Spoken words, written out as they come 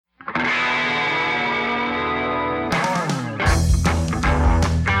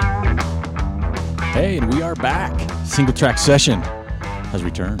Hey, and we are back. Single-track session has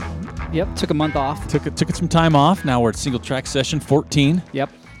returned. Yep, took a month off. Took some time off. Now we're at Single-track session 14. Yep.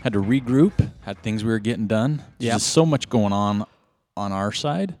 Had to regroup. Had things we were getting done. Yep. There's so much going on our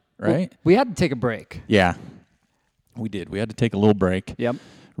side, right? Well, we had to take a break. Yeah, we did. We had to take a little break. Yep.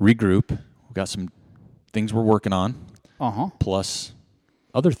 Regroup. We got some things we're working on. Plus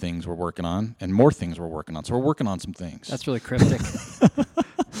other things we're working on and more things we're working on. So we're working on some things. That's really cryptic.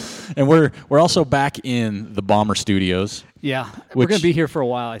 And we're also back in the Bomber Studios. Yeah, we're going to be here for a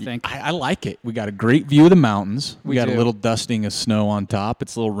while, I think. I like it. We got a great view of the mountains. We got do. a little dusting of snow on top.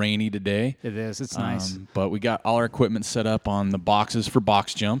 It's a little rainy today. It is. It's nice. But we got all our equipment set up on the boxes for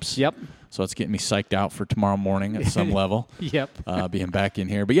box jumps. Yep. So it's getting me psyched out for tomorrow morning at some level. Yep. Being back in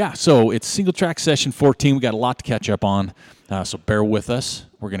here. But yeah, so it's Single-track session 14. We got a lot to catch up on. So bear with us.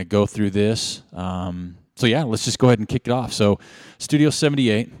 We're going to go through this. So yeah, let's just go ahead and kick it off. So Studio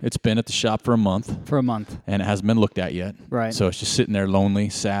 78, it's been at the shop for a month. And it hasn't been looked at yet. Right. So it's just sitting there lonely,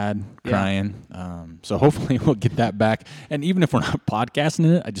 sad, crying. So hopefully we'll get that back. And even if we're not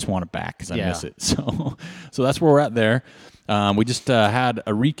podcasting it, I just want it back because I miss it. So that's where we're at there. We just had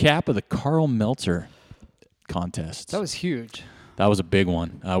a recap of the Carl Meltzer contest. That was huge. That was a big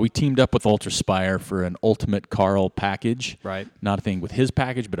one. We teamed up with Ultraspire for an Ultimate Carl package. Right. Not a thing with his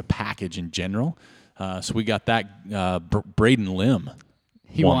package, but a package in general. So we got that. Braden Lim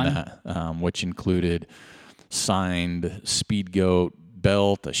won that, which included signed Speed Goat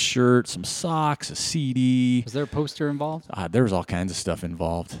belt, a shirt, some socks, a CD. Was there a poster involved? There was all kinds of stuff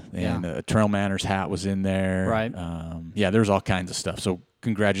involved. And a TrailManners hat was in there. Right. There was all kinds of stuff. So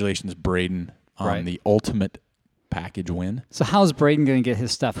congratulations, Braden, on the Ultimate package win. So how's Braden going to get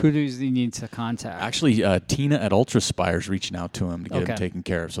his stuff? Who does he need to contact? Actually, Tina at Ultraspire is reaching out to him to get him taken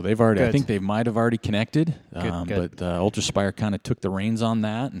care of. So they've already, I think they might have already connected. Good. But Ultraspire kind of took the reins on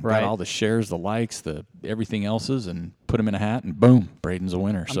that and got all the shares, the likes, the everything else's, and put them in a hat, and boom, Braden's a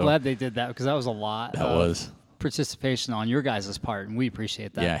winner. I'm glad they did that because that was a lot. That was participation on your guys' part, and we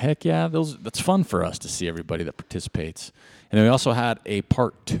appreciate that. Yeah, heck yeah. That's fun for us to see everybody that participates. And then we also had a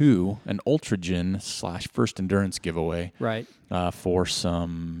part 2, an Ultragen / First Endurance giveaway. Right. For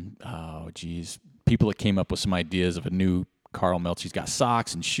some, people that came up with some ideas of a new Carl Meltzer. He's got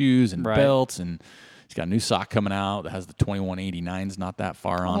socks and shoes and belts, and he's got a new sock coming out that has the 2189s not that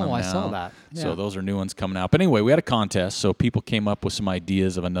far on them now. I saw that. Yeah. So those are new ones coming out. But anyway, we had a contest, so people came up with some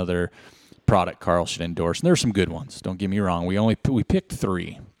ideas of another product Carl should endorse. And there are some good ones, don't get me wrong. We picked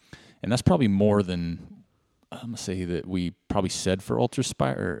 3, and that's probably more than I'm going to say that we probably said for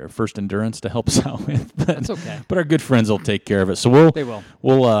Ultraspire or First Endurance to help us out with. But, that's okay. But our good friends will take care of it. So they will.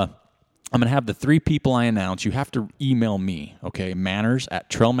 I'm going to have the 3 people I announce. You have to email me, okay?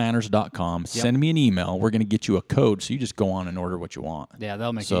 Manners@TrailManners.com. Send me an email. We're going to get you a code, so you just go on and order what you want. Yeah,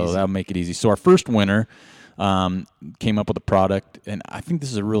 that'll make it easy. So that'll make it easy. So our first winner came up with a product, and I think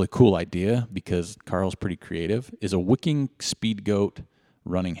this is a really cool idea because Carl's pretty creative, is a Wicking Speed Goat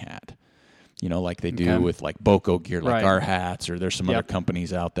running hat. You know, like they do with like Boco gear, like our hats, or there's some other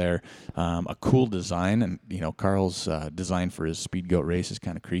companies out there. A cool design, and Carl's design for his Speed Goat race is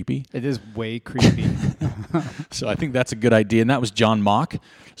kind of creepy. It is way creepy. So I think that's a good idea, and that was John Mock.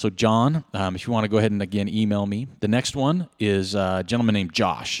 So John, if you want to go ahead and again email me. The next one is a gentleman named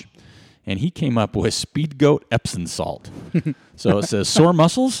Josh, and he came up with Speed Goat Epsom salt. So it says sore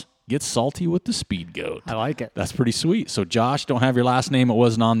muscles. Get salty with the Speed Goat. I like it. That's pretty sweet. So, Josh, don't have your last name. It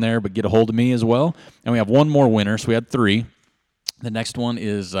wasn't on there, but get a hold of me as well. And we have one more winner, so we had 3. The next one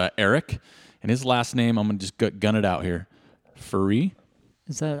is Eric, and his last name, I'm going to just gun it out here. Ferree.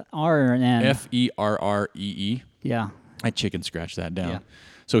 Is that R or an N? Ferree. Yeah. I chicken scratched that down. Yeah.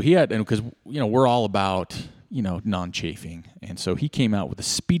 So he had, and because, we're all about, non-chafing. And so he came out with a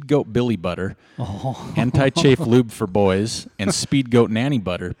Speed Goat Billy Butter, anti-chafe lube for boys, and Speed Goat Nanny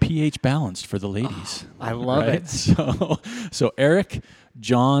Butter, pH balanced for the ladies. I love it. So Eric,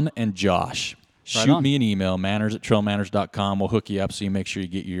 John, and Josh, shoot me an email, manners@trailmanners.com. We'll hook you up so you make sure you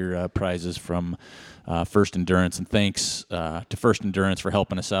get your prizes from First Endurance. And thanks to First Endurance for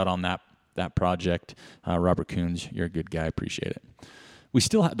helping us out on that project. Robert Coons, you're a good guy. Appreciate it. We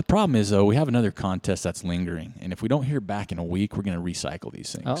still have, the problem is, though, we have another contest that's lingering. And if we don't hear back in a week, we're going to recycle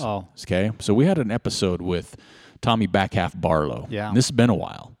these things. Uh-oh. Okay? So we had an episode with Tommy Backhalf Barlow. Yeah. And this has been a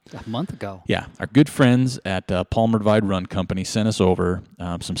while. A month ago. Yeah. Our good friends at Palmer Divide Run Company sent us over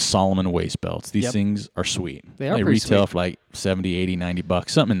some Solomon waist belts. These things are sweet. They retail for like $70, $80, $90,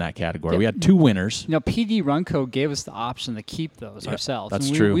 something in that category. Yep. We had 2 winners. PD Run Co. gave us the option to keep those ourselves. That's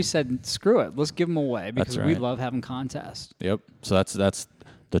true. We said, screw it. Let's give them away because we love having contests. Yep. So that's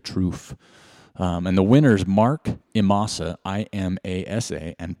the truth. And the winners, Mark Imasa,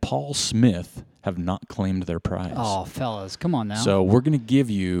 Imasa, and Paul Smith, have not claimed their prize. Oh, fellas, come on now. So we're going to give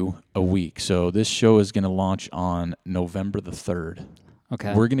you a week. So this show is going to launch on November the 3rd.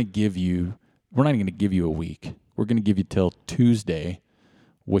 Okay. We're not even going to give you a week. We're going to give you till Tuesday,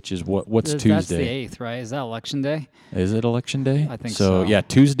 which is what's Tuesday? That's the 8th, right? Is that election day? Is it election day? I think so. Yeah,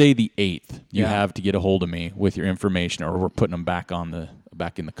 Tuesday the 8th. You have to get a hold of me with your information, or we're putting them back in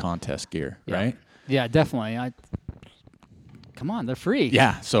the contest gear, right? Yeah, definitely. Come on, they're free.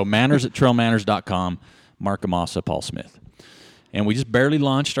 Yeah, so manners at TrailManners.com, Mark Amasa, Paul Smith. And we just barely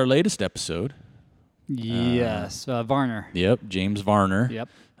launched our latest episode. Yes, Varner. Yep, James Varner. Yep.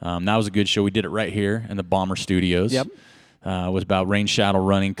 That was a good show. We did it right here in the Bomber Studios. Yep. It was about Rain Shadow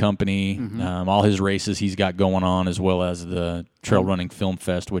Running Company, all his races he's got going on, as well as the Trail Running Film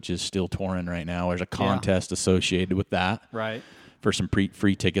Fest, which is still touring right now. There's a contest associated with that. Right. For some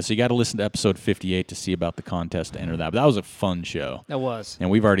free tickets. So you got to listen to episode 58 to see about the contest to enter that. But that was a fun show. That was. And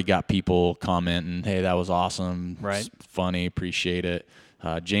we've already got people commenting, hey, that was awesome. Right. It's funny. Appreciate it.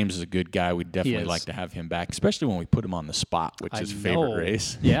 James is a good guy. We'd definitely like to have him back, especially when we put him on the spot, which is favorite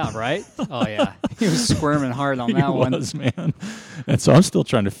race. Yeah, right? Oh, yeah. He was squirming hard on that one. He was, man. And so I'm still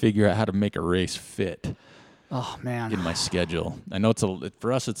trying to figure out how to make a race fit. Oh, man. In my schedule. I know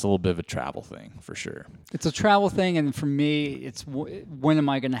for us, it's a little bit of a travel thing, for sure. It's a travel thing, and for me, it's when am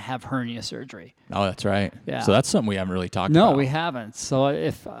I going to have hernia surgery? Oh, that's right. Yeah. So that's something we haven't really talked about. No, we haven't. So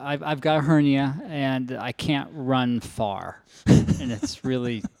if I've got a hernia, and I can't run far, and it's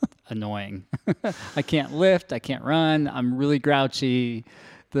really annoying. I can't lift. I can't run. I'm really grouchy.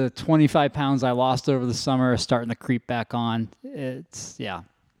 The 25 pounds I lost over the summer are starting to creep back on.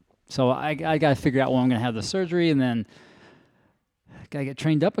 So I got to figure out when I'm going to have the surgery, and then I got to get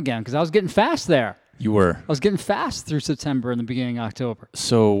trained up again because I was getting fast there. You were. I was getting fast through September and the beginning of October.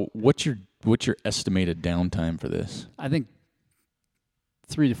 So what's your estimated downtime for this? I think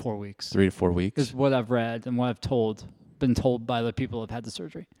 3 to 4 weeks. 3 to 4 weeks? Is what I've read and what I've been told by the people who have had the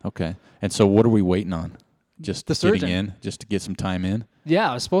surgery. Okay. And so what are we waiting on? Just the getting surgeon. in, just to get some time in? Yeah,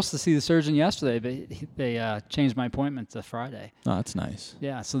 I was supposed to see the surgeon yesterday, but they changed my appointment to Friday. Oh, that's nice.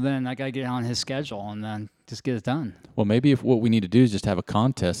 Yeah, so then I got to get on his schedule and then just get it done. Well, maybe if what we need to do is just have a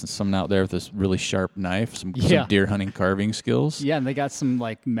contest and someone out there with this really sharp knife, some deer hunting carving skills. Yeah, and they got some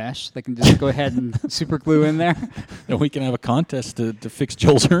like mesh. They can just go ahead and super glue in there. And we can have a contest to fix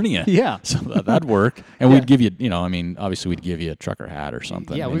Joel's hernia. Yeah. So that'd work. And we'd give you, obviously we'd give you a trucker hat or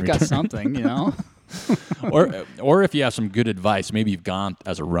something. Yeah, we've got something, or if you have some good advice, maybe you've gone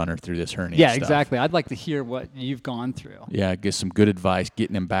as a runner through this hernia Yeah, stuff. Exactly. I'd like to hear what you've gone through. Yeah, get some good advice,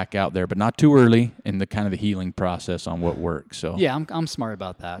 getting him back out there, but not too early in the kind of the healing process on what works. So yeah, I'm smart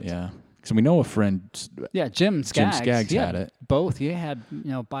about that. Yeah, because we know a friend. Yeah, Jim Skaggs had it. Both. He had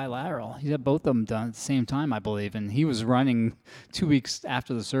bilateral. He had both of them done at the same time, I believe, and he was running 2 weeks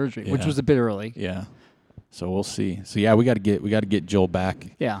after the surgery, which was a bit early. Yeah. So we'll see. So yeah, we got to get Joel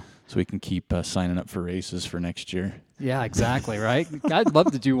back. Yeah. So we can keep signing up for races for next year. Yeah, exactly, right? I'd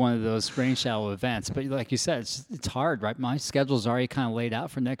love to do one of those rain shadow events, but like you said, it's hard, right? My schedule's already kind of laid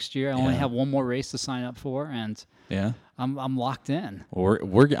out for next year. I only have one more race to sign up for, and I'm locked in.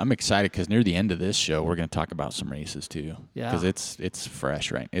 I'm excited because near the end of this show, we're going to talk about some races too. Yeah, because it's fresh,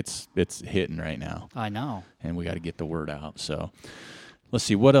 right? It's hitting right now. I know, and we got to get the word out. So. Let's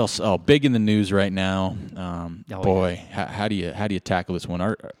see what else. Oh, big in the news right now. How do you tackle this one?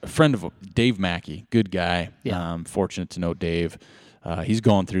 A friend of Dave Mackey, good guy. Yeah. Fortunate to know Dave. He's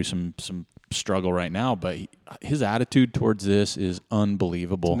going through some struggle right now, but his attitude towards this is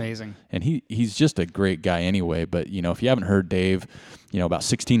unbelievable. It's amazing. And he's just a great guy anyway. But if you haven't heard Dave, about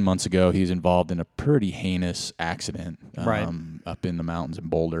 16 months ago, he's involved in a pretty heinous accident up in the mountains in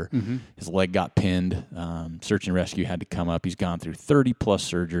Boulder. Mm-hmm. His leg got pinned. Search and rescue had to come up. He's gone through 30 plus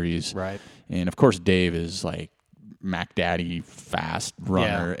surgeries. Right. And of course, Dave is like Mac Daddy, fast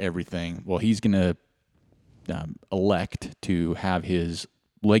runner, everything. Well, he's going to elect to have his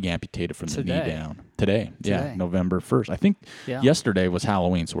leg amputated from the knee down today. Yeah, November 1st. I think yesterday was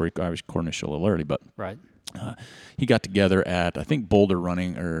Halloween, so I was recording the show a little early, but he got together at, I think, Boulder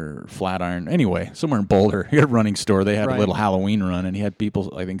Running or Flatiron. Anyway, somewhere in Boulder, he had a running store. They had a little Halloween run, and he had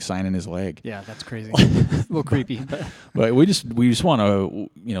people, I think, signing his leg. Yeah, that's crazy. A little creepy. But we just want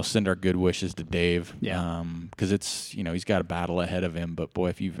to, send our good wishes to Dave. Yeah. Because it's, he's got a battle ahead of him. But boy,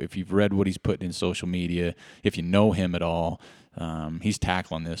 if you've read what he's putting in social media, if you know him at all, he's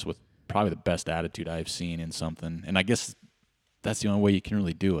tackling this with probably the best attitude I've seen in something. And I guess that's the only way you can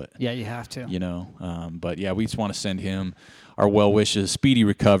really do it. Yeah, you have to. But yeah, we just want to send him our well wishes, speedy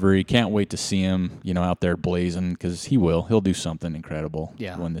recovery. Can't wait to see him, out there blazing, because he'll do something incredible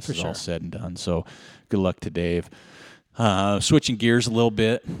when this is all said and done. So good luck to Dave. Switching gears a little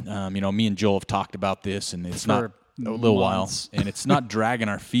bit, me and Joel have talked about this, and it's not a little months. while, and it's not dragging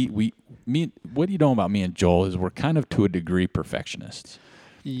our feet. What do you know about me and Joel is we're kind of to a degree perfectionists.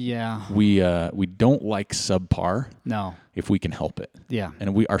 Yeah. We don't like subpar. No. If we can help it. Yeah.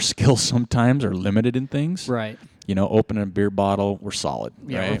 And our skills sometimes are limited in things. Right. Opening a beer bottle, we're solid.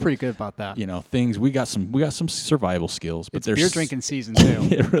 Yeah, right? we're pretty good about that. Things we got some survival skills, but it's there's beer drinking season too.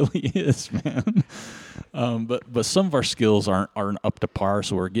 It really is, man. But some of our skills aren't up to par,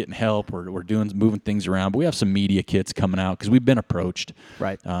 so we're getting help. We're moving things around. But we have some media kits coming out because we've been approached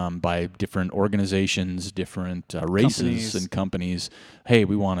by different organizations, different races and companies. Hey,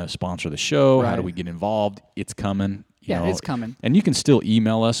 we want to sponsor the show. Right. How do we get involved? It's coming. It's coming. And you can still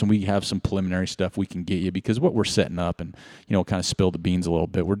email us, and we have some preliminary stuff we can get you because what we're setting up, and kind of spill the beans a little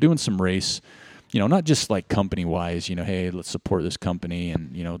bit. We're doing some race. Not just like company-wise, hey, let's support this company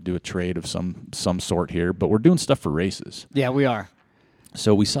and, do a trade of some sort here, but we're doing stuff for races. Yeah, we are.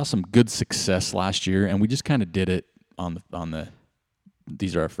 So we saw some good success last year, and we just kind of did it on the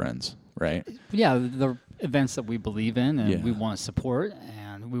these are our friends, right? Yeah, the events that we believe in and we want to support,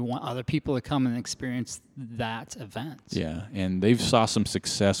 and we want other people to come and experience that event. Yeah, and they've saw some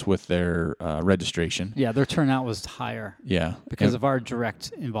success with their registration. Yeah, their turnout was higher. Yeah. Because of our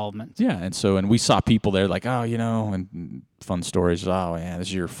direct involvement. Yeah, and we saw people there like, and fun stories. Oh, yeah, this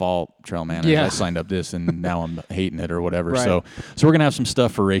is your fault, TrailManners. Yeah. I signed up this, and now I'm hating it or whatever. Right. So we're going to have some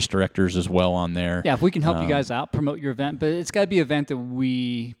stuff for race directors as well on there. Yeah, if we can help you guys out, promote your event, but it's got to be an event that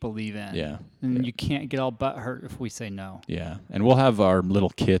we believe in. Yeah. And you can't get all butthurt if we say no. Yeah, and we'll have our little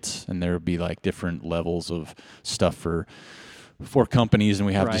kits, and there will be like different levels of stuff for companies, and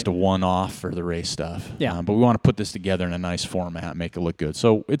we have just a one-off for the race stuff. Yeah. But we want to put this together in a nice format, make it look good.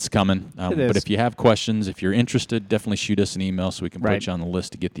 So it's coming. It is. But if you have questions, if you're interested, definitely shoot us an email so we can put you on the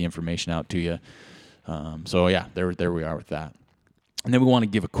list to get the information out to you. There we are with that. And then we want to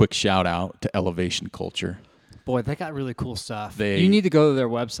give a quick shout-out to Elevation Culture. Boy, they got really cool stuff. You need to go to their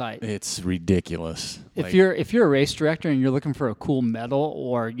website. It's ridiculous. If you're a race director and you're looking for a cool medal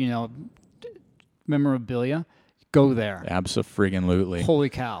or memorabilia, go there. Abso-friggin-lutely. Holy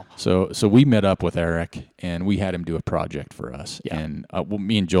cow. So we met up with Eric, and we had him do a project for us. Yeah. And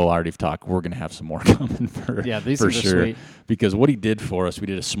me and Joel already have talked. We're going to have some more coming for these for things are sure. sweet. Because what he did for us, we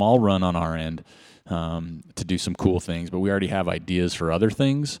did a small run on our end to do some cool things, but we already have ideas for other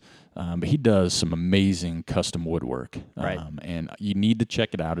things. But he does some amazing custom woodwork. Right. And you need to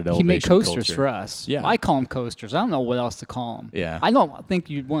check it out at Elevation He made coasters Culture. for us. Yeah. I call them coasters. I don't know what else to call them. Yeah. I don't think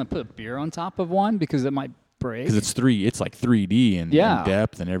you'd want to put a beer on top of one because it might break. Because it's like 3D and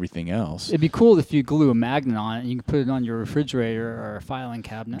depth and everything else. It'd be cool if you glue a magnet on it and you can put it on your refrigerator or a filing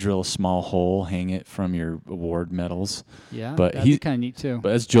cabinet. Drill a small hole, hang it from your award medals. Yeah, but that'd be kind of neat too.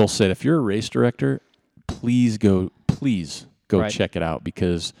 But as Joel said, if you're a race director, please go check it out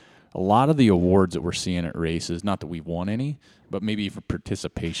because a lot of the awards that we're seeing at races, not that we've won any, but maybe for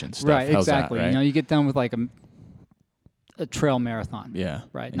participation stuff. Right, How's exactly. That, right? You get done with like a trail marathon. Yeah.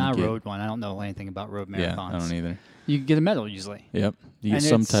 Right, and not a road one. I don't know anything about road marathons. Yeah, I don't either. You get a medal usually. Yep. You get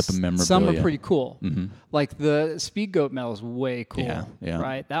some type of memorabilia. Some are pretty cool. Mm-hmm. Like the Speed Goat medal is way cool. Yeah.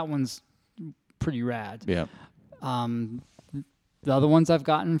 Right? That one's pretty rad. Yeah. The other ones I've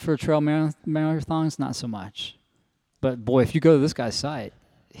gotten for trail marathons, not so much. But boy, if you go to this guy's site,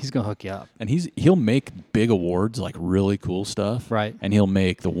 he's gonna hook you up. And he'll make big awards, like really cool stuff. Right. And he'll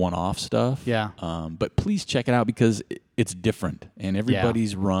make the one-off stuff. Yeah. But please check it out because it's different. And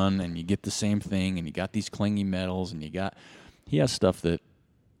everybody's run, and you get the same thing, and you got these clingy medals, and he has stuff that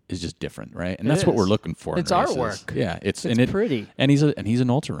is just different, right? And that's what we're looking for. It's in races. artwork. Yeah, it's pretty. And he's an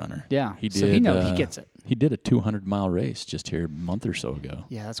ultra runner. Yeah. He so he gets it. He did a 200-mile race just here a month or so ago.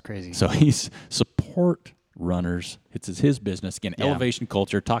 Yeah, that's crazy. So he's support runners. It's his business. Again, Elevation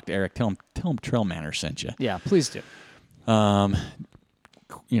Culture. Talk to Eric. Tell him TrailManners sent you. Yeah, please do.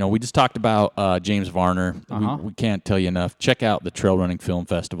 We just talked about James Varner. We can't tell you enough. Check out the Trail Running Film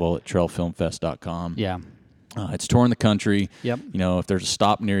Festival at trailfilmfest.com. Yeah. It's touring the country. Yep. If there's a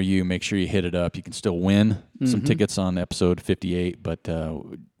stop near you, make sure you hit it up. You can still win some tickets on episode 58, but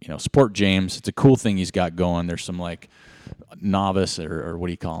support James. It's a cool thing he's got going. There's some like novice or what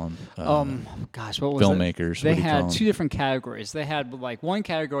do you call them? What was filmmakers. They had two different categories. They had like one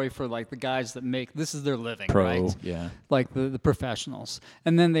category for like the guys that make this is their living, Pro, right? Yeah. Like the professionals,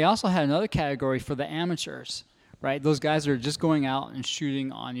 and then they also had another category for the amateurs. Right, those guys are just going out and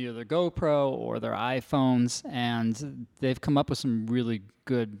shooting on either their GoPro or their iPhones, and they've come up with some really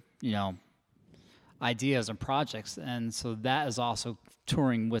good, ideas and projects, and so that is also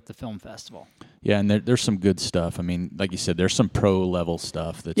touring with the film festival. Yeah, and there's some good stuff. I mean, like you said, there's some pro level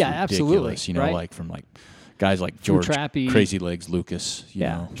stuff that's ridiculous. Absolutely, right? Like from like guys like George Trappy, Crazy Legs Lucas. You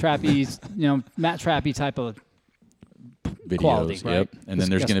know. Trappy's, Matt Trappy type of videos, quality, right? Yep. And then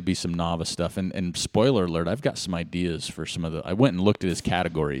there's going to be some novice stuff. And spoiler alert, I've got some ideas for some of the. I went and looked at his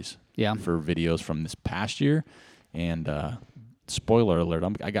categories. For videos from this past year, and spoiler alert,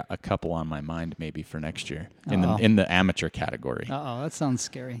 I got a couple on my mind maybe for next year in the amateur category. That sounds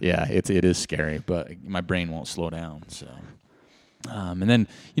scary. Yeah, it is scary, but my brain won't slow down. So, and then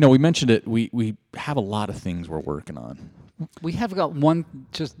we mentioned it. We have a lot of things we're working on. We have got one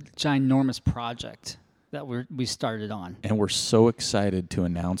just ginormous project that we started on, and we're so excited to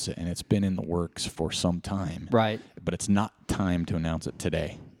announce it. And it's been in the works for some time, right? But it's not time to announce it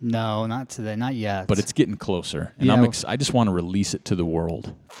today. No, not today, not yet. But it's getting closer, and I just want to release it to the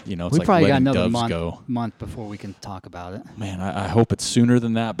world. It's we like probably got letting another doves month before we can talk about it. Man, I hope it's sooner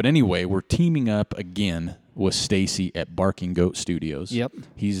than that. But anyway, we're teaming up again with Stacy at Barking Goat Studios. Yep.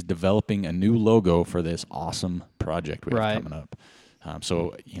 He's developing a new logo for this awesome project we have coming up.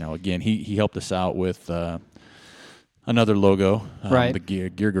 So again, he helped us out with another logo, the Gear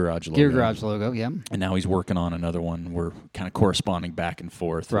Garage logo. Gear Garage logo, yeah. And now he's working on another one. We're kind of corresponding back and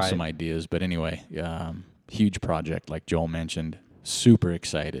forth with some ideas. But anyway, huge project, like Joel mentioned. Super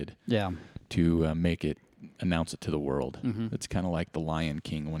excited to announce it to the world. Mm-hmm. It's kind of like the Lion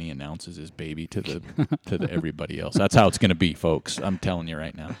King when he announces his baby to the everybody else. That's how it's going to be, folks. I'm telling you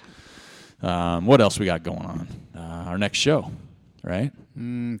right now. What else we got going on? Our next show, right?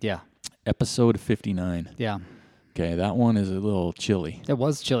 Yeah. Episode 59. Yeah. Okay, that one is a little chilly. It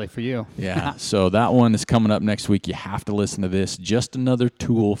was chilly for you. Yeah, so that one is coming up next week. You have to listen to this. Just another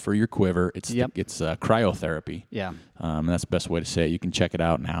tool for your quiver. It's cryotherapy. Yeah. And that's the best way to say it. You can check it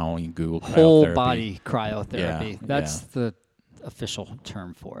out now. You can Google cryotherapy. Whole body cryotherapy. Yeah, that's the official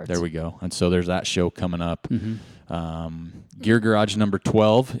term for it. There we go. And so there's that show coming up. Mm-hmm. Gear Garage number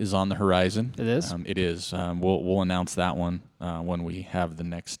 12 is on the horizon. It is? It is. We'll announce that one when we have the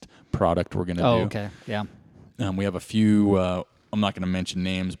next product we're going to do. Oh, okay. Yeah. We have a few, I'm not going to mention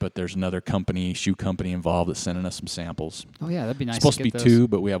names, but there's another shoe company involved that's sending us some samples. Oh, yeah, that'd be nice. It's supposed to be those. 2,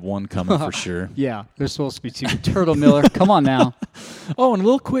 but we have 1 coming for sure. Yeah, there's supposed to be 2. Turtle Miller, come on now. Oh, and a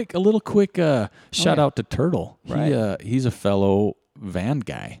little quick shout out to Turtle. Right. He's a fellow van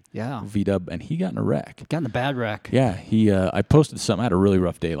guy. Yeah. V-dub, and he got in a wreck. Got in a bad wreck. Yeah, I posted something. I had a really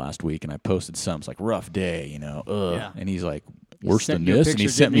rough day last week, and I posted something. It's like, rough day, Ugh. Yeah. And he's like, worse than this? And he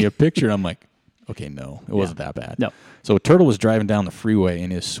sent me a picture. I'm like, okay, no, it wasn't that bad. No. So Turtle was driving down the freeway in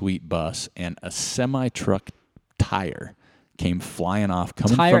his sweet bus, and a semi-truck tire came flying off.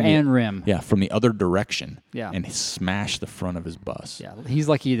 Rim. Yeah, from the other direction. Yeah. And he smashed the front of his bus. Yeah, he's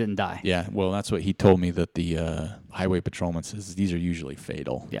lucky he didn't die. Yeah, well, that's what he told me, that the highway patrolman says these are usually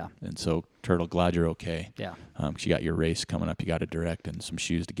fatal. Yeah. And so, Turtle, glad you're okay. Yeah. 'Cause you got your race coming up. You got a direct and some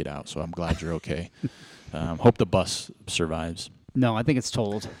shoes to get out, so I'm glad you're okay. Hope the bus survives. No, I think it's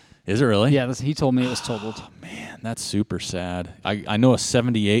totaled. Is it really? Yeah, he told me it was totaled. Oh, man, that's super sad. I know a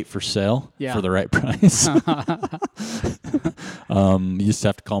 78 for sale for the right price. You just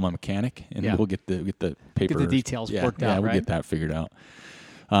have to call my mechanic, and we'll get the paper. Get the details worked out. Yeah, we'll right? get that figured out.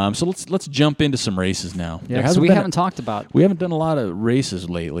 So let's jump into some races now. Yeah, so we haven't talked about. We haven't done a lot of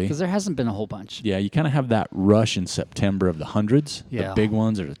races lately because there hasn't been a whole bunch. Yeah, you kind of have that rush in September of the hundreds, the big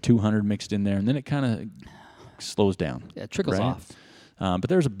ones. There's a 200 mixed in there, and then it kind of slows down. Yeah, it trickles off. But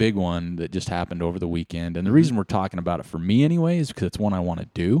there's a big one that just happened over the weekend, and the reason we're talking about it for me anyway is because it's one I want to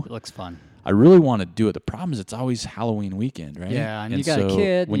do. It looks fun. I really want to do it. The problem is it's always Halloween weekend, right? Yeah, and you got a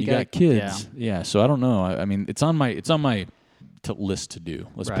kid. When you got kids, yeah. So I don't know. I mean, it's on my list to do.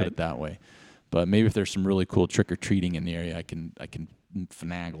 Let's put it that way. But maybe if there's some really cool trick or treating in the area, I can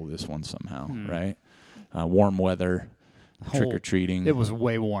finagle this one somehow, right? Warm weather, trick or treating. It was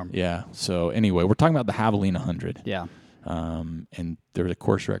way warm. Yeah. So anyway, we're talking about the Javelina 100. Yeah. And there was a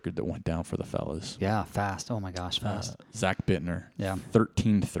course record that went down for the fellas. Yeah, fast. Oh my gosh, fast. Zach Bittner. Yeah.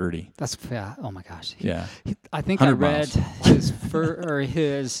 13:30. That's Oh my gosh. I think I read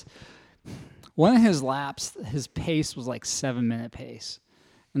his one of his laps. His pace was like 7-minute pace,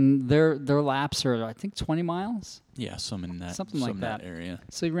 and their laps are I think 20 miles. Yeah, something like that area.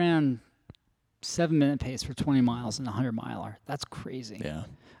 So he ran 7-minute pace for 20 miles in a 100-miler. That's crazy. Yeah.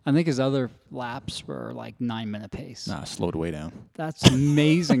 I think his other laps were like 9-minute pace. Nah, slowed way down. That's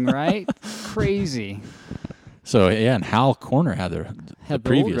amazing, right? Crazy. So yeah, and Hal Corner had the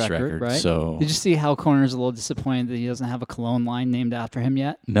previous record, right? So did you see Hal Corner's a little disappointed that he doesn't have a cologne line named after him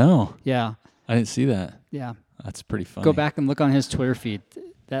yet? No. Yeah. I didn't see that. Yeah. That's pretty funny. Go back and look on his Twitter feed.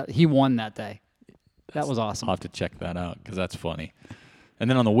 That he won that day. That was awesome. I'll have to check that out because that's funny. And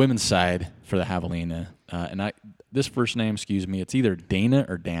then on the women's side for the Javelina, this first name, it's either Dana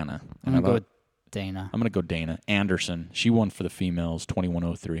or Dana. I'm going to go with I'm going to go Dana. Anderson. She won for the females,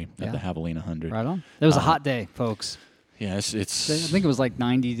 21:03 at the Javelina 100. Right on. It was a hot day, folks. Yeah, it's. I think it was like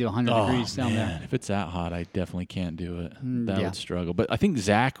 90 to 100 degrees down there. If it's that hot, I definitely can't do it. That would struggle. But I think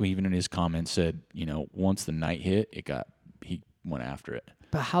Zach, even in his comments, said, once the night hit, he went after it.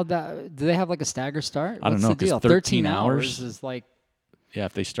 But do they have like a stagger start? I don't know. What's the deal? 13 hours is like. Yeah,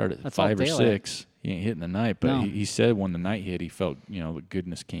 if they start at 5 or 6, he ain't hitting the night. But he said when the night hit, he felt, the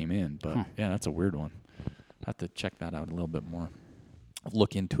goodness came in. But yeah, that's a weird one. I have to check that out a little bit more. I'll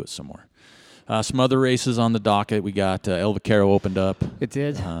look into it some more. Some other races on the docket. We got El Vaquero opened up. It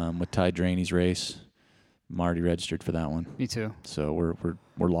did. With Ty Draney's race. I'm already registered for that one. Me too. So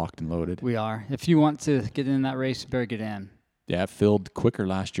we're locked and loaded. We are. If you want to get in that race, you better get in. Yeah, it filled quicker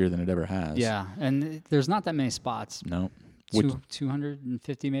last year than it ever has. Yeah, and there's not that many spots. No.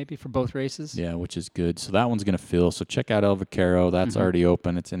 250 maybe for both races. Yeah, which is good. So that one's going to fill. So check out El Vaquero. That's already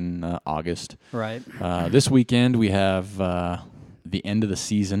open. It's in August. Right. This weekend we have the end of the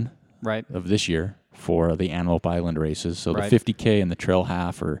season of this year for the Antelope Island races. So the 50K and the Trail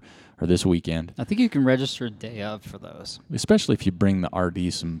Half are this weekend. I think you can register a day of for those. Especially if you bring the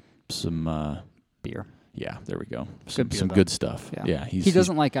RD some beer. Yeah, there we go. Some good stuff. Yeah, he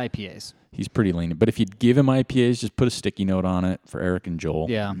doesn't like IPAs. He's pretty lenient. But if you give him IPAs, just put a sticky note on it for Eric and Joel.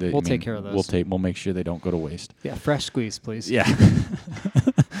 Yeah, we'll take care of those. We'll make sure they don't go to waste. Yeah, fresh squeeze, please. Yeah.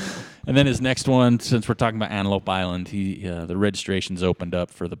 And then his next one, since we're talking about Antelope Island, the registration's opened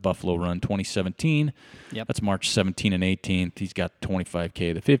up for the Buffalo Run 2017. Yep. That's March 17th and 18th. He's got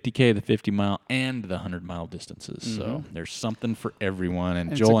 25K, the 50K, the 50-mile, and the 100-mile distances. Mm-hmm. So there's something for everyone,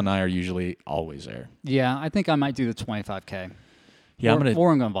 and Joel and I are usually always there. Yeah, I think I might do the 25K. Yeah, I'm going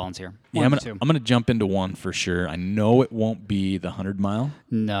to volunteer. I'm going to jump into one for sure. I know it won't be the 100-mile.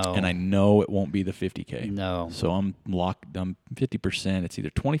 No. And I know it won't be the 50K. No. So I'm locked. I'm 50%. It's either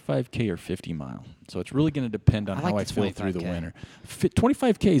 25K or 50-mile. So it's really going to depend on how I feel through the winter.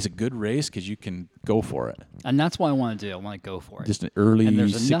 25K is a good race because you can go for it. And that's what I want to do. I want to go for it. Just an early 16-ish mile. And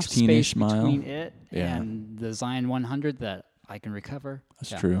there's enough space between it and the Zion 100 that I can recover.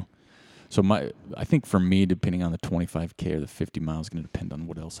 That's true. So I think for me, depending on the 25K or the 50 miles, is going to depend on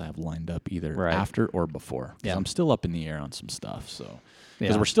what else I have lined up, either after or before. Yeah, I'm still up in the air on some stuff. So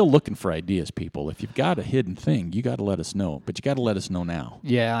because we're still looking for ideas, people. If you've got a hidden thing, you got to let us know. But you got to let us know now.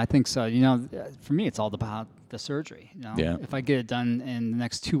 Yeah, I think so. For me, it's all about the surgery. Yeah. If I get it done in the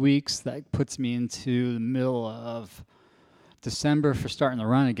next 2 weeks, that puts me into the middle of December for starting the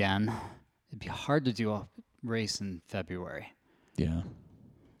run again. It'd be hard to do a race in February. Yeah.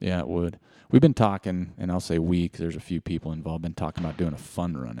 Yeah, it would. We've been talking, and I'll say we, because there's a few people involved, been talking about doing a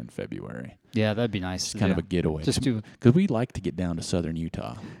fun run in February. Yeah, that'd be nice. It's kind of a getaway. Because we like to get down to southern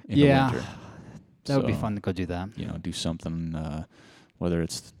Utah in the winter. That would be fun to go do that. Do something, whether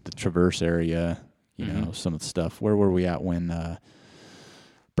it's the Traverse area, some of the stuff. Where were we at when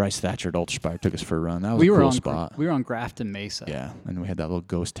Bryce Thatcher at Ultraspire took us for a run? That was a cool spot. We were on Grafton Mesa. Yeah, and we had that little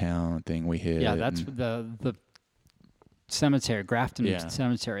ghost town thing we hit. Yeah, that's the cemetery, Grafton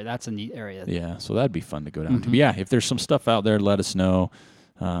Cemetery. That's a neat area. Yeah, so that'd be fun to go down to. But yeah, if there's some stuff out there, let us know.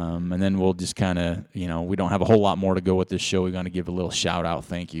 And then we'll just kind of, we don't have a whole lot more to go with this show. We're going to give a little shout out,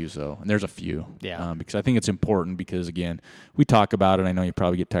 thank you. So, and there's a few. Yeah. Because I think it's important because, again, we talk about it. I know you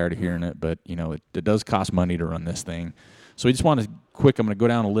probably get tired of hearing it, but, it does cost money to run this thing. So we just want to I'm going to go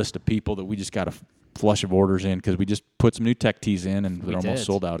down a list of people that we just got a flush of orders in because we just put some new tech tees in and they're almost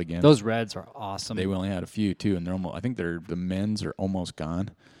sold out again. Those reds are awesome. They only had a few too, and I think the men's are almost gone.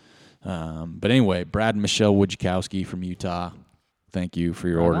 But anyway, Brad and Michelle Wojciechowski from Utah, thank you for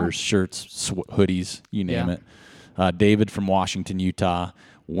your orders, shirts, hoodies, you name it. David from Washington, Utah.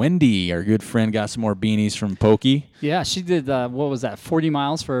 Wendy, our good friend, got some more beanies from Pokey. Yeah, she did, 40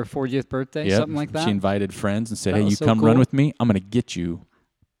 miles for her 40th birthday, something like that? She invited friends and said, hey, you come run with me, I'm going to get you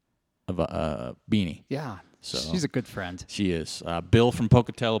a beanie. Yeah, so she's a good friend. She is. Bill from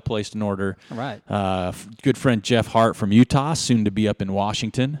Pocatello placed an order. All right. Good friend Jeff Hart from Utah, soon to be up in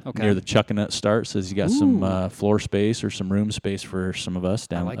Washington near the Chuckanut start. Says he got some floor space or some room space for some of us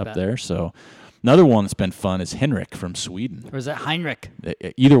down up there. So another one that's been fun is Henrik from Sweden. Or is that Heinrich?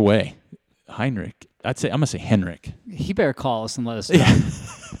 Either way, Heinrich. I'm gonna say Henrik. He better call us and let us know.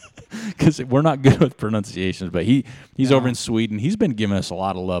 Because we're not good with pronunciations, but he's over in Sweden. He's been giving us a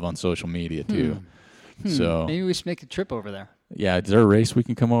lot of love on social media too. So maybe we should make a trip over there. Yeah, is there a race we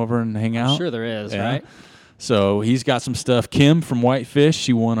can come over and hang out? I'm sure there is, right? So he's got some stuff. Kim from Whitefish,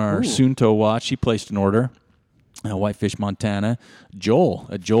 she won our Sunto watch. She placed an order. Whitefish, Montana.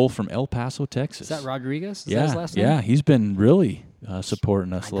 Joel from El Paso, Texas. Is that Rodriguez? Is that his last name? Yeah, he's been really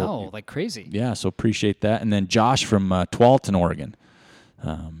supporting us. I know, like crazy. Yeah, so appreciate that. And then Josh from Tualatin, Oregon.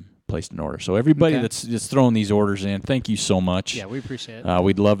 placed an order. So everybody that's throwing these orders in, thank you so much. Yeah, we appreciate it.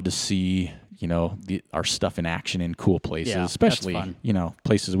 We'd love to see our stuff in action in cool places, especially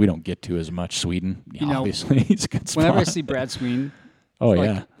places we don't get to as much. Sweden, obviously, it's a good spot. Whenever I see Brad Sweden,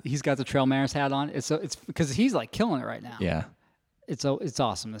 yeah, he's got the TrailManners hat on. It's because he's like killing it right now. Yeah, it's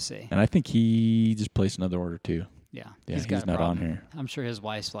awesome to see. And I think he just placed another order too. Yeah, he's not on here. I'm sure his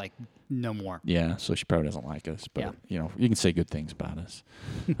wife's like, no more. Yeah, so she probably doesn't like us, but you can say good things about us.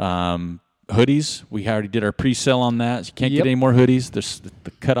 Hoodies, we already did our pre-sale on that. You can't get any more hoodies.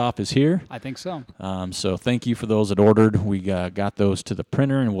 The cutoff is here. I think so. So thank you for those that ordered. We got those to the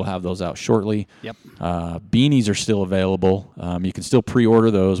printer, and we'll have those out shortly. Yep. Beanies are still available. You can still pre-order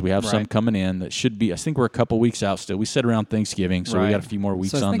those. We have some coming in that should be, I think we're a couple weeks out still. We said around Thanksgiving, so we got a few more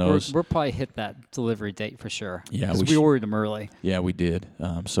weeks on those. We'll probably hit that delivery date for sure. Yeah, we ordered them early. Yeah, we did.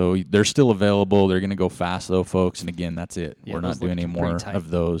 So they're still available. They're going to go fast, though, folks. And again, that's it. Yeah, we're not doing any more of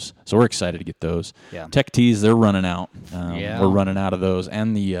those. So we're excited to get those. Yeah. Tech tees, they're running out. We're running out of those.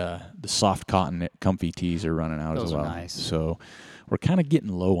 And the soft cotton comfy tees are running out as well. Those are nice. So we're kind of getting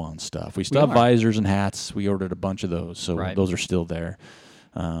low on stuff. We still have visors and hats. We ordered a bunch of those. So those are still there.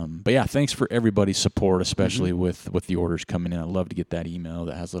 But yeah, thanks for everybody's support, especially with the orders coming in. I love to get that email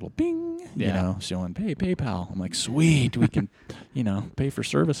that has a little bing, showing, hey, PayPal. I'm like, sweet, we can, pay for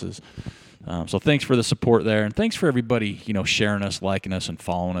services. So thanks for the support there, and thanks for everybody, sharing us, liking us, and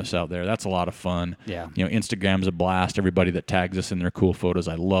following us out there. That's a lot of fun. Yeah. Instagram's a blast. Everybody that tags us in their cool photos,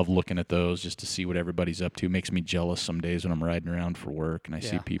 I love looking at those just to see what everybody's up to. It makes me jealous some days when I'm riding around for work and I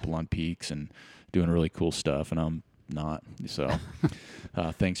see people on peaks and doing really cool stuff, and I'm not. So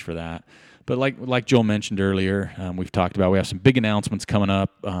thanks for that. But like Joel mentioned earlier, we've talked about, we have some big announcements coming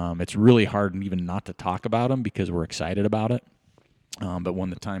up. It's really hard even not to talk about them because we're excited about it. But when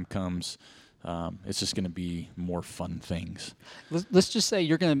the time comes, it's just going to be more fun things. Let's just say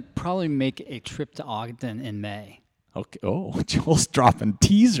you're going to probably make a trip to Ogden in May. Okay. Oh, Joel's dropping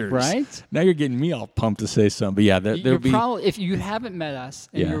teasers. Right? Now you're getting me all pumped to say something. But yeah, there'll be... Probably, if you haven't met us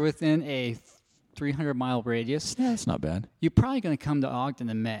and you're within a 300-mile radius... Yeah, that's not bad. You're probably going to come to Ogden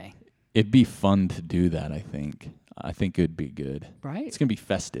in May. It'd be fun to do that, I think. I think it'd be good. Right? It's going to be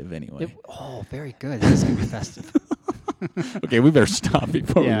festive anyway. Very good. It's going to be festive. Okay, we better stop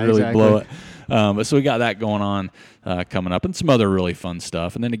before we really blow it. But so we got that going on coming up, and some other really fun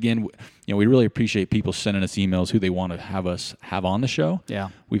stuff. And then again, we really appreciate people sending us emails who they want to have us have on the show. Yeah,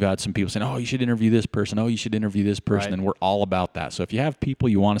 we've had some people saying, "Oh, you should interview this person. Oh, you should interview this person," and we're all about that. So if you have people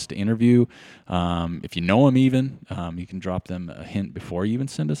you want us to interview, if you know them even, you can drop them a hint before you even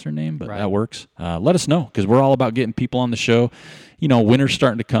send us their name. But that works. Let us know because we're all about getting people on the show. Winter's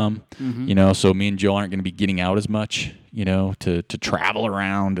starting to come. Mm-hmm. So me and Joe aren't going to be getting out as much. To travel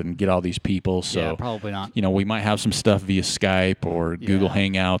around and get all these people. So yeah, probably not. We might have some stuff via Skype or Google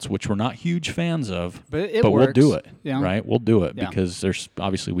Hangouts, which we're not huge fans of. But works. We'll do it, right? We'll do it because there's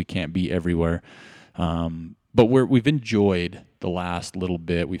obviously we can't be everywhere. But we've enjoyed the last little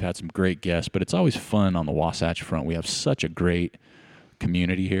bit. We've had some great guests, but it's always fun on the Wasatch Front. We have such a great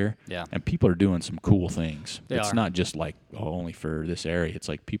community here, and people are doing some cool things. It's not just like only for this area. It's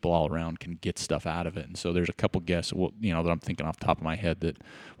like people all around can get stuff out of it. And so there's a couple guests that I'm thinking off the top of my head that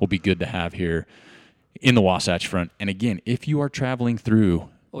will be good to have here in the Wasatch Front. And again, if you are traveling through,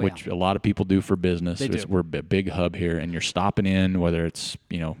 which a lot of people do for business, we're a big hub here, and you're stopping in, whether it's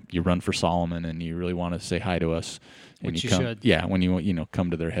you run for Solomon and you really want to say hi to us, and which you come, should. when you come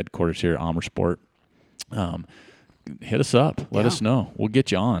to their headquarters here at Amersport. Hit us up. Let us know. We'll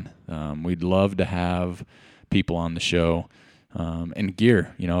get you on. We'd love to have people on the show. And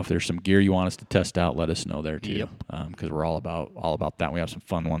gear, if there's some gear you want us to test out, let us know there too. Because we're all about that. We have some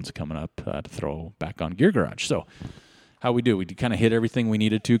fun ones coming up to throw back on Gear Garage. So how we do? We kind of hit everything we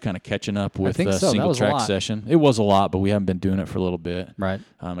needed to, kind of catching up with Singletrack Session. It was a lot, but we haven't been doing it for a little bit. Right.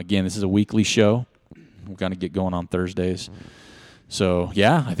 Again, this is a weekly show. We're going to get going on Thursdays. So,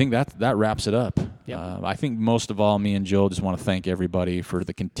 I think that wraps it up. Yep. I think most of all, me and Joel just want to thank everybody for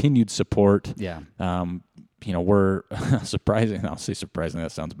the continued support. Yeah. We're surprising. I'll say surprisingly,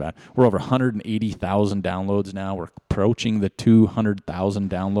 that sounds bad. We're over 180,000 downloads now. We're approaching the 200,000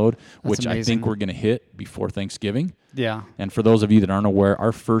 download, which amazing. I think we're going to hit before Thanksgiving. Yeah. And for those of you that aren't aware,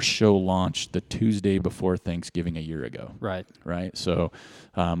 our first show launched the Tuesday before Thanksgiving a year ago. Right. So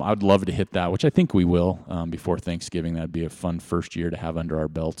I'd love to hit that, which I think we will before Thanksgiving. That'd be a fun first year to have under our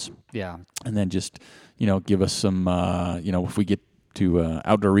belts. Yeah. And then just, give us some, if we get to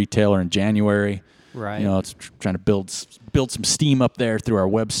Outdoor Retailer in January, right. It's trying to build some steam up there through our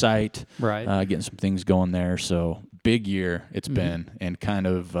website. Right. Getting some things going there. So big year it's been, and kind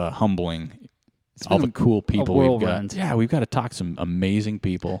of humbling. all the cool people we've got. whirlwind. Yeah, we've got to talk to some amazing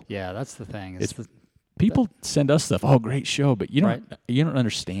people. Yeah, that's the thing. People send us stuff. Oh, great show, but you don't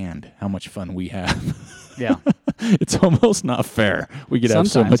understand how much fun we have. Yeah, it's almost not fair. We could have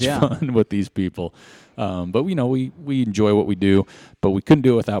so much yeah. fun with these people, but we enjoy what we do. But we couldn't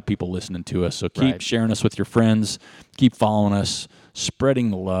do it without people listening to us. So keep sharing us with your friends. Keep following us.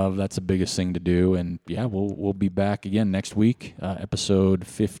 Spreading the love. That's the biggest thing to do. And yeah, we'll be back again next week. Episode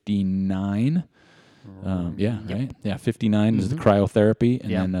 59. Right. Yeah, 59 is the cryotherapy,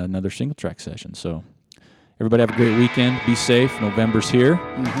 and then another Singletrack session. So. Everybody have a great weekend. Be safe. November's here.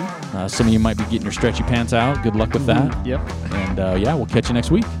 Some of you might be getting your stretchy pants out. Good luck with that. Yep. And, we'll catch you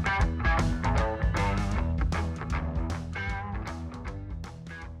next week.